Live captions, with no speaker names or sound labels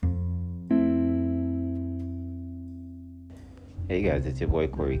Hey guys, it's your boy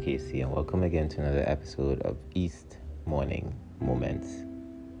Corey Casey, and welcome again to another episode of East Morning Moments.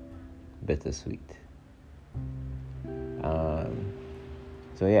 Bittersweet. Um,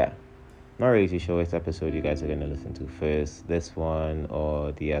 so yeah, not really too sure which episode you guys are gonna listen to first, this one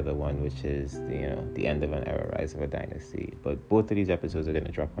or the other one, which is the end of an era, rise of a dynasty. But both of these episodes are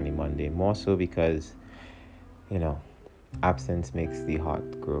gonna drop on the Monday, more so because absence makes the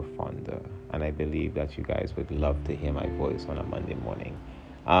heart grow fonder, and I believe that you guys would love to hear my voice on a Monday morning.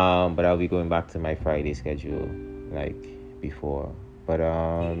 But I'll be going back to my Friday schedule like before. But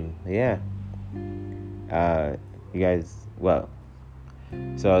yeah. You guys, well,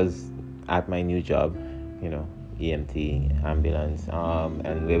 so I was at my new job, EMT ambulance,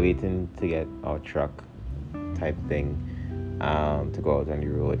 and we're waiting to get our truck type thing, to go out on the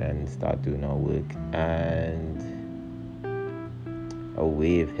road and start doing our work, and a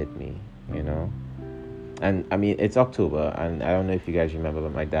wave hit me, And I mean, it's October, and I don't know if you guys remember,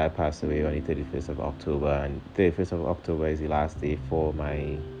 but my dad passed away on the 31st of October, and 31st of October is the last day for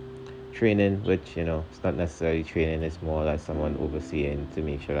my training, which, it's not necessarily training, it's more like someone overseeing to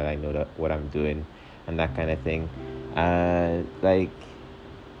make sure that I know that what I'm doing and that kind of thing. And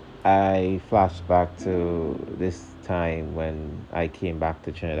I flashed back to this time when I came back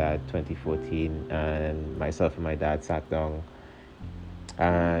to Trinidad 2014, and myself and my dad sat down,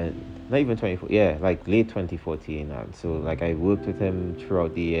 and not even 24, yeah, like late 2014. And so like I worked with him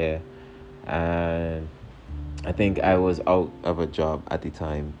throughout the year, and I think I was out of a job at the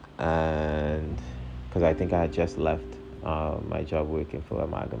time, and because I think I had just left my job working for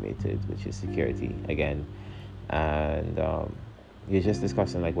Amalgamated, which is security again, and we were just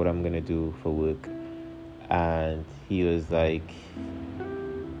discussing like what I'm gonna do for work, and he was like,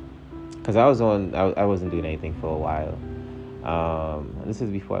 because I wasn't doing anything for a while. And this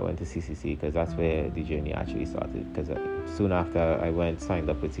is before I went to CCC, because that's where the journey actually started. Because soon after I signed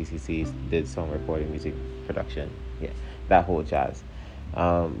up with CCC, did song recording, music production, yeah, that whole jazz.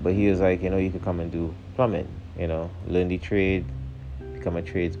 But he was like, you could come and do plumbing, learn the trade, become a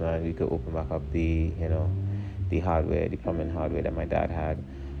tradesman. We could open back up the hardware, the plumbing hardware that my dad had,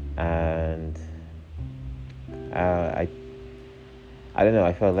 and I don't know.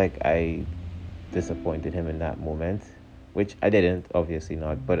 I felt like I disappointed him in that moment, which I didn't, obviously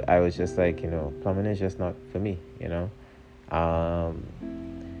not, but I was just like, plumbing is just not for me, and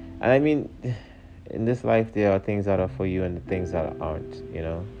I mean, in this life there are things that are for you and the things that aren't,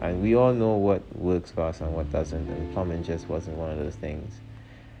 and we all know what works for us and what doesn't, and plumbing just wasn't one of those things.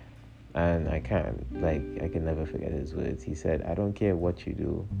 And I can never forget his words. He said, I don't care what you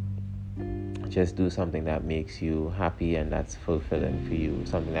do, just do something that makes you happy and that's fulfilling for you,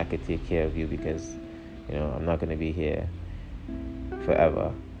 something that could take care of you, because I'm not going to be here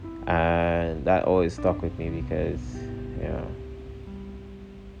forever. And that always stuck with me, because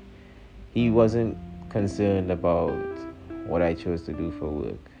he wasn't concerned about what I chose to do for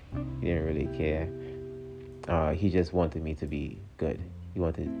work. He didn't really care. He just wanted me to be good. He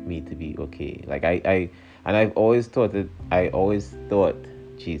wanted me to be okay. Like and I've always thought that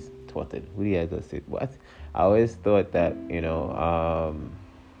geez, thought it. Who the hell does it? What? I always thought that,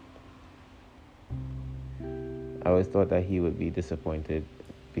 I always thought that he would be disappointed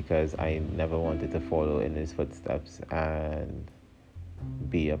because I never wanted to follow in his footsteps and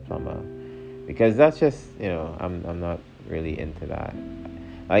be a plumber, because that's just, I'm not really into that.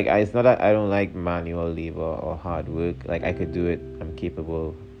 Like, it's not that I don't like manual labor or hard work. Like, I could do it. I'm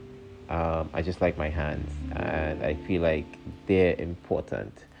capable. I just like my hands, and I feel like they're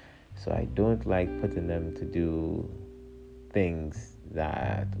important. So I don't like putting them to do things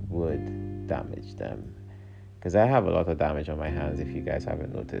that would damage them, because I have a lot of damage on my hands, if you guys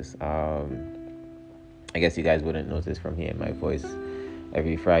haven't noticed. I guess you guys wouldn't notice from hearing my voice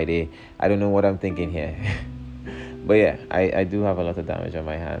every Friday. I don't know what I'm thinking here. But yeah, I do have a lot of damage on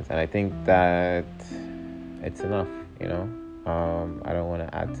my hands, and I think that it's enough, I don't want to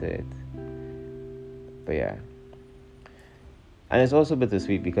add to it. But yeah. And it's also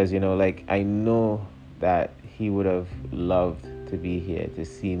bittersweet because, I know that he would have loved to be here to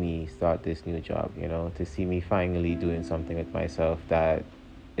see me start this new job, to see me finally doing something with myself that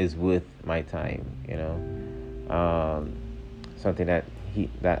is worth my time, something that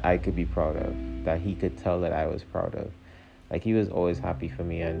I could be proud of, that he could tell that I was proud of. Like, he was always happy for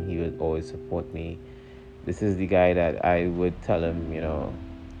me, and he would always support me. This is the guy that I would tell him,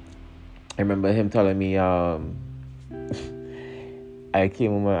 I remember him telling me, I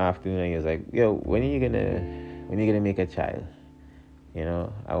came home one afternoon and he was like, yo, when are you gonna make a child?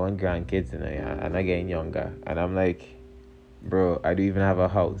 I want grandkids, and I'm not getting younger. And I'm like, bro, I don't even have a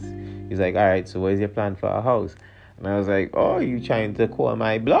house. He's like, all right, so what is your plan for a house? And I was like, oh, you trying to call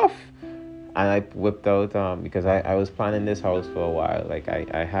my bluff? And I whipped out, because I was planning this house for a while. Like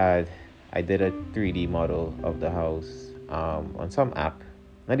I did a 3D model of the house on some app.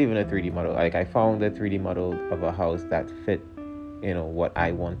 Not even a 3D model. Like I found a 3D model of a house that fit, what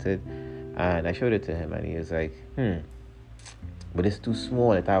I wanted. And I showed it to him and he was like, but it's too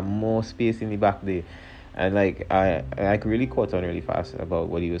small. It have more space in the back there. And like I really caught on really fast about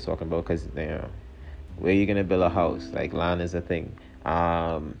what he was talking about, because where you gonna build a house, like land is a thing.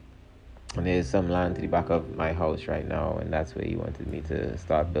 And there's some land to the back of my house right now, and that's where he wanted me to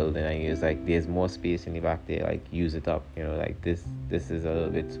start building. And he was like, there's more space in the back there, like use it up, like this is a little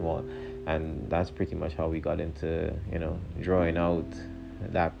bit small. And that's pretty much how we got into drawing out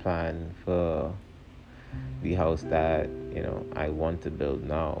that plan for the house that I want to build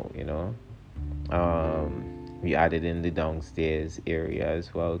now. We added in the downstairs area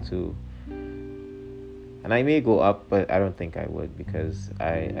as well too. And I may go up, but I don't think I would, because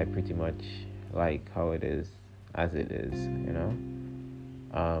I pretty much like how it is as it is. And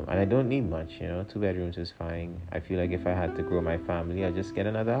I don't need much. 2 bedrooms is fine. I feel like if I had to grow my family, I'd just get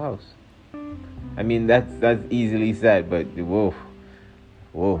another house. I mean, that's easily said, but whoa,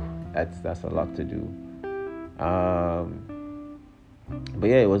 that's a lot to do. But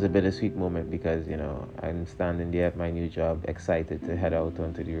yeah, it was a bittersweet moment, because I'm standing there at my new job, excited to head out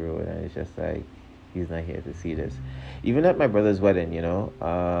onto the road, and it's just like, he's not here to see this. Even at my brother's wedding, and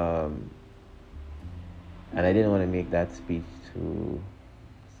I didn't want to make that speech too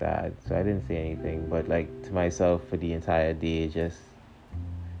sad, so I didn't say anything. But like, to myself, for the entire day,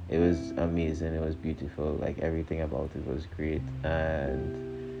 it was amazing. It was beautiful. Like, everything about it was great.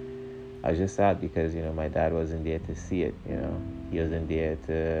 And I was just sad because my dad wasn't there to see it. He wasn't there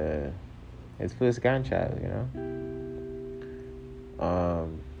to his first grandchild.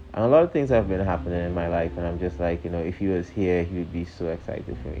 And a lot of things have been happening in my life, and I'm just like, if he was here, he would be so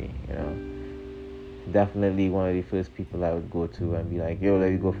excited for me. Definitely one of the first people I would go to and be like, yo,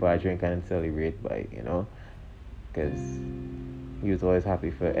 let me go for a drink and celebrate by, because he was always happy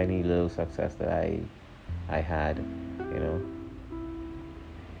for any little success that I had,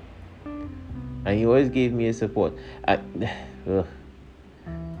 and he always gave me his support. He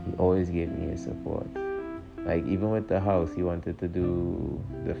always gave me his support. Like, even with the house, he wanted to do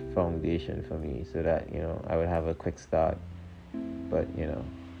the foundation for me so that, I would have a quick start. But,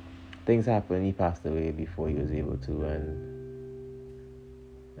 things happened. He passed away before he was able to, and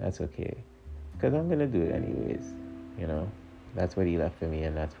that's okay. Because I'm going to do it anyways, That's what he left for me,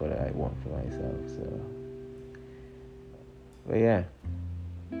 and that's what I want for myself, so. But yeah.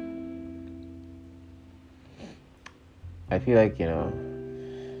 I feel like,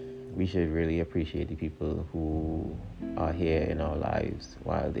 we should really appreciate the people who are here in our lives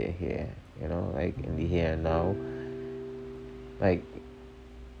while they're here, like in the here and now. Like,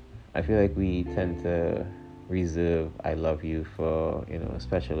 I feel like we tend to reserve I love you for,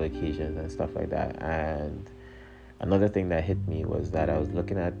 special occasions and stuff like that. And another thing that hit me was that I was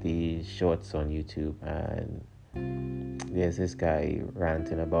looking at these shorts on YouTube, and there's this guy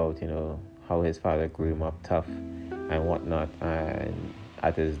ranting about, how his father grew him up tough and whatnot. And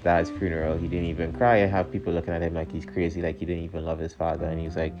at his dad's funeral, he didn't even cry. I have people looking at him like he's crazy, like he didn't even love his father. And he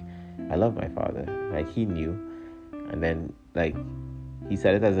was like, I love my father. Like, he knew. And then, like, he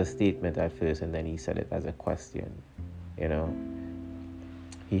said it as a statement at first, and then he said it as a question.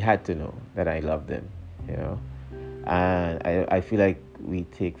 He had to know that I loved him. And I feel like we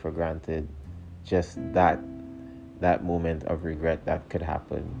take for granted just that moment of regret that could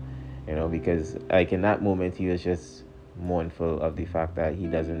happen. Because like, in that moment, he was just mournful of the fact that he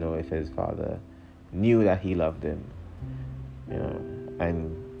doesn't know if his father knew that he loved him.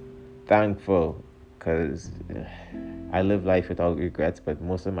 I'm thankful, because I live life without regrets, but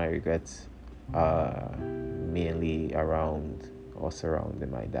most of my regrets are mainly around or surrounding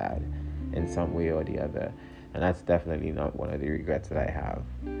my dad in some way or the other. And that's definitely not one of the regrets that I have.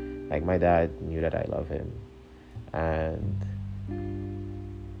 Like, my dad knew that I love him, and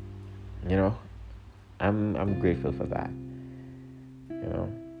I'm grateful for that.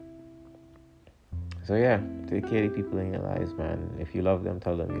 So yeah, take care of the people in your lives, man. If you love them,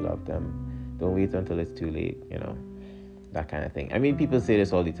 tell them you love them. Don't wait until it's too late. That kind of thing. I mean, people say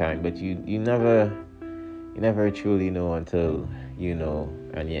this all the time, but you never truly know until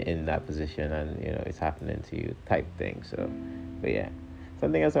and you're in that position, and it's happening to you, type thing. So, but yeah,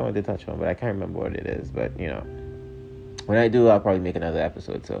 something else I wanted to touch on, but I can't remember what it is. But when I do, I'll probably make another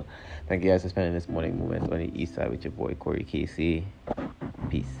episode. So thank you guys for spending this morning moment on the east side with your boy Corey Casey.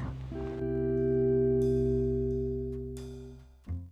 Peace.